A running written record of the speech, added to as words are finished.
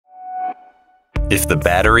If the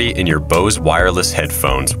battery in your Bose wireless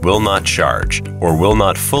headphones will not charge or will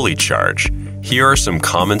not fully charge, here are some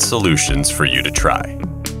common solutions for you to try.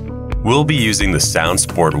 We'll be using the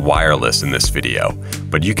SoundSport Wireless in this video,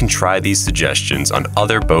 but you can try these suggestions on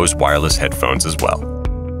other Bose wireless headphones as well.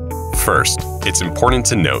 First, it's important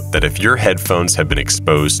to note that if your headphones have been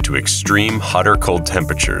exposed to extreme hot or cold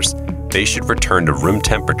temperatures, they should return to room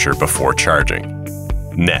temperature before charging.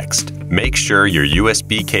 Next, make sure your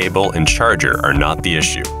USB cable and charger are not the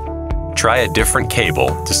issue. Try a different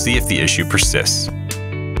cable to see if the issue persists.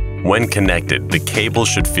 When connected, the cable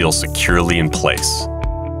should feel securely in place.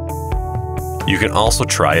 You can also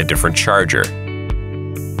try a different charger.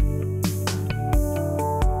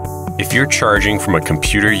 If you're charging from a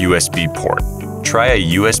computer USB port, try a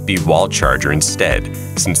USB wall charger instead,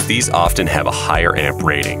 since these often have a higher amp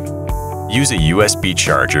rating. Use a USB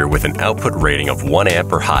charger with an output rating of 1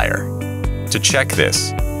 amp or higher. To check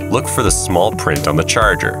this, look for the small print on the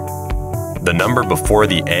charger. The number before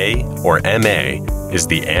the A or MA is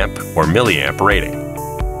the amp or milliamp rating.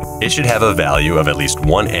 It should have a value of at least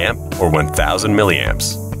 1 amp or 1000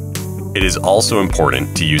 milliamps. It is also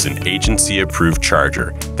important to use an agency-approved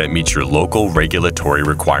charger that meets your local regulatory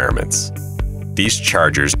requirements. These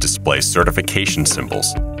chargers display certification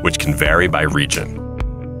symbols, which can vary by region.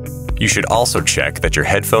 You should also check that your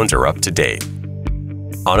headphones are up to date.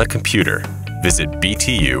 On a computer, visit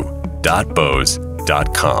btu.bose.com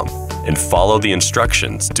and follow the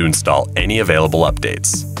instructions to install any available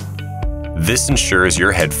updates. This ensures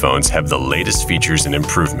your headphones have the latest features and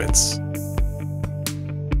improvements.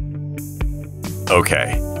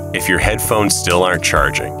 Okay, if your headphones still aren't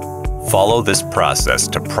charging, follow this process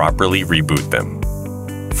to properly reboot them.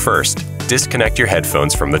 First, disconnect your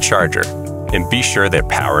headphones from the charger and be sure they're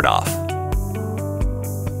powered off.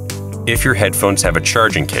 If your headphones have a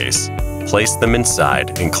charging case, place them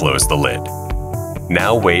inside and close the lid.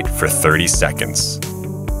 Now wait for 30 seconds.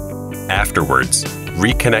 Afterwards,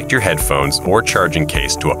 reconnect your headphones or charging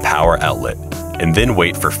case to a power outlet and then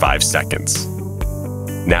wait for 5 seconds.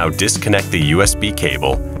 Now disconnect the USB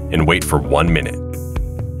cable and wait for 1 minute.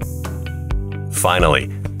 Finally,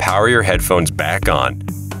 power your headphones back on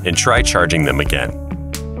and try charging them again.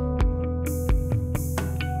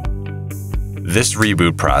 This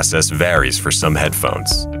reboot process varies for some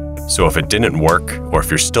headphones, so if it didn't work or if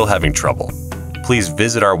you're still having trouble, please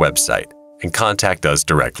visit our website and contact us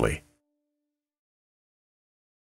directly.